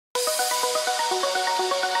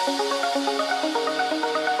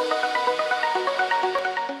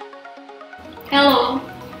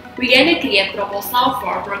We're going to create proposal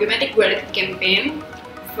for programmatic guaranteed campaign.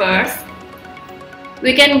 First,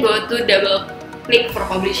 we can go to double click for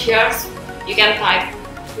publishers. You can type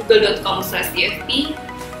google.com/DFP.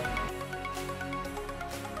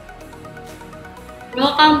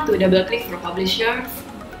 Welcome to double click for publishers.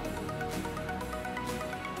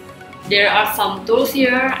 There are some tools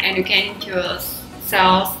here and you can choose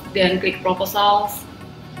sales, then click proposals.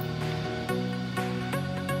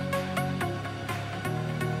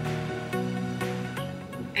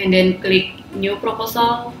 And then click new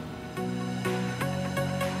proposal.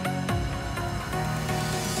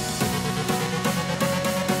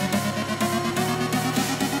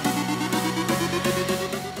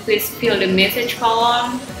 Please fill the message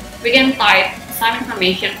column. We can type some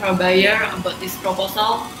information for a buyer about this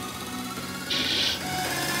proposal.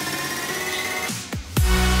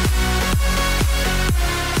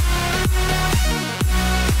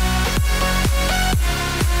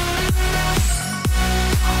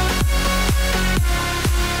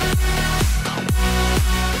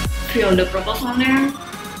 Fill the proposal name.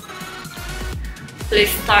 Please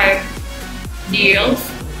type deals,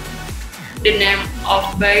 the name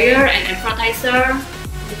of buyer and advertiser,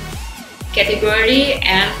 category,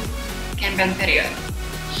 and campaign period.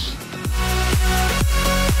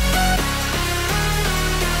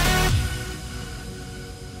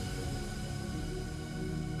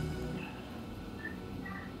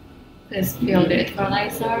 Please fill the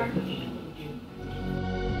advertiser.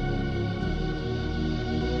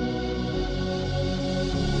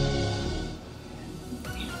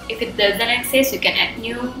 If it doesn't exist, you can add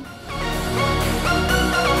new.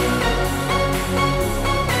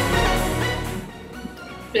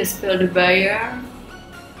 Please fill the buyer.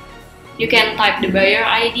 You can type the buyer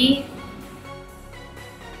ID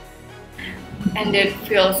and then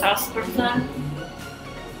fill salesperson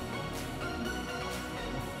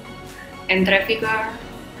and trafficker.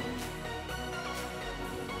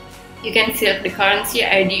 You can select the currency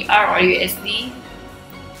IDR or USD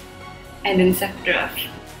and then save draft.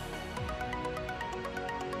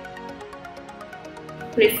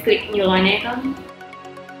 Please click new line item.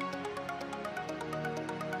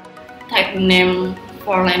 Type name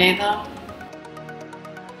for line item.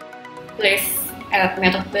 Please add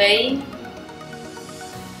method buying.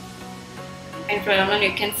 Environment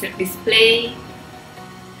you can set display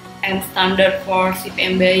and standard for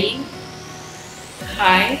CPM buying,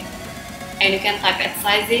 high, and you can type at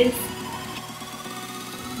sizes.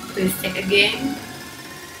 Please check again.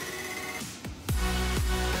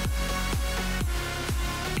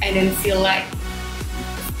 And then select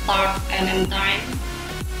start and end time.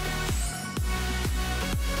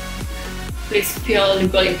 Please fill the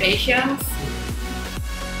goal impressions,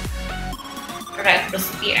 red plus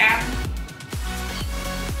CPM.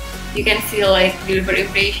 You can select deliver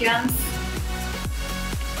impressions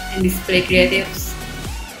and display creatives.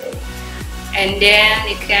 And then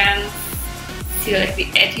you can select the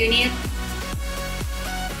ad unit.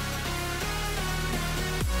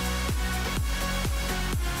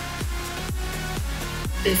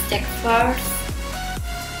 Please check first.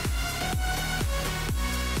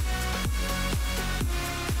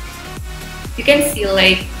 You can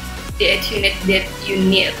select the ad unit that you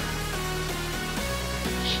need.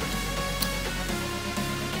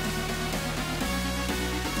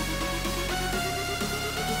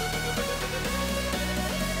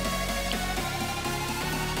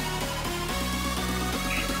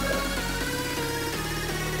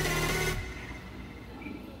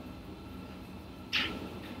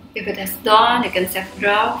 If it is done, you can save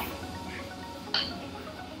draft.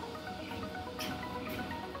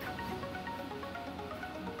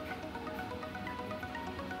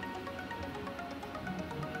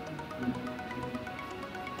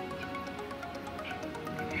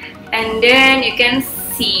 And then you can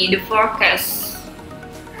see the forecast,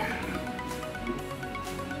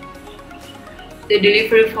 the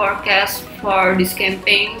delivery forecast for this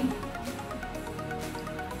campaign.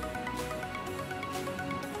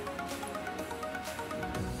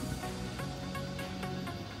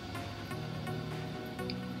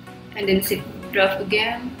 And then save draft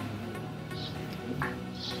again.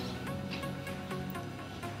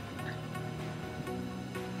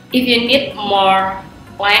 If you need more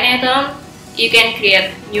line item, you can create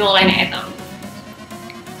new line item.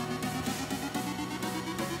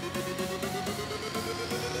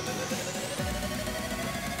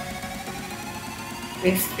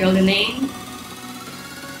 Please fill the name.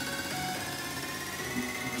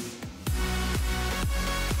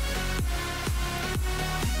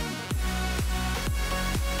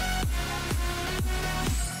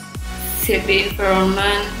 Save the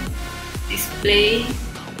environment, display,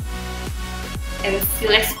 and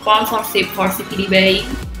select sponsorship for CPD buying,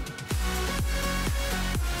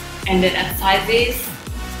 and then add sizes.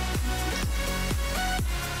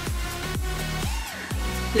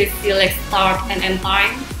 Please select start and end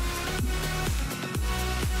time.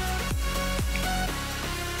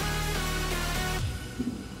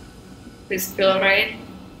 Please fill rate.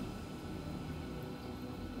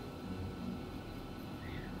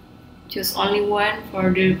 Choose only one for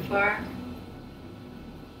deliver.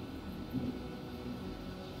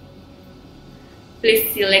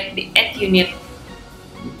 Please select the add unit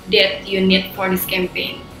that you need for this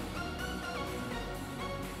campaign.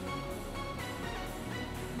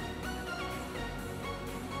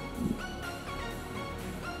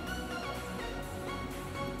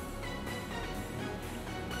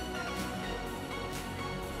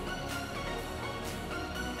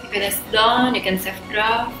 If it is done, you can save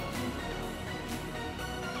draft.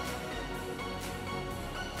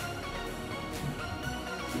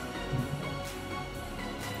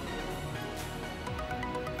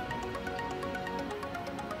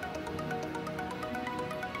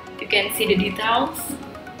 You can see the details,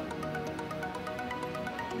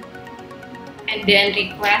 and then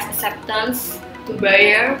request acceptance to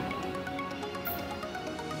buyer.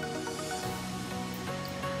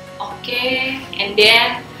 Okay, and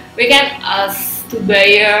then we can ask to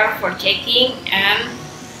buyer for checking, and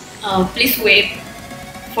please wait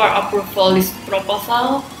for approval this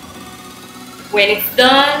proposal. When it's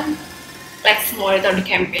done, let's monitor the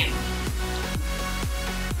campaign.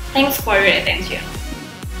 Thanks for your attention.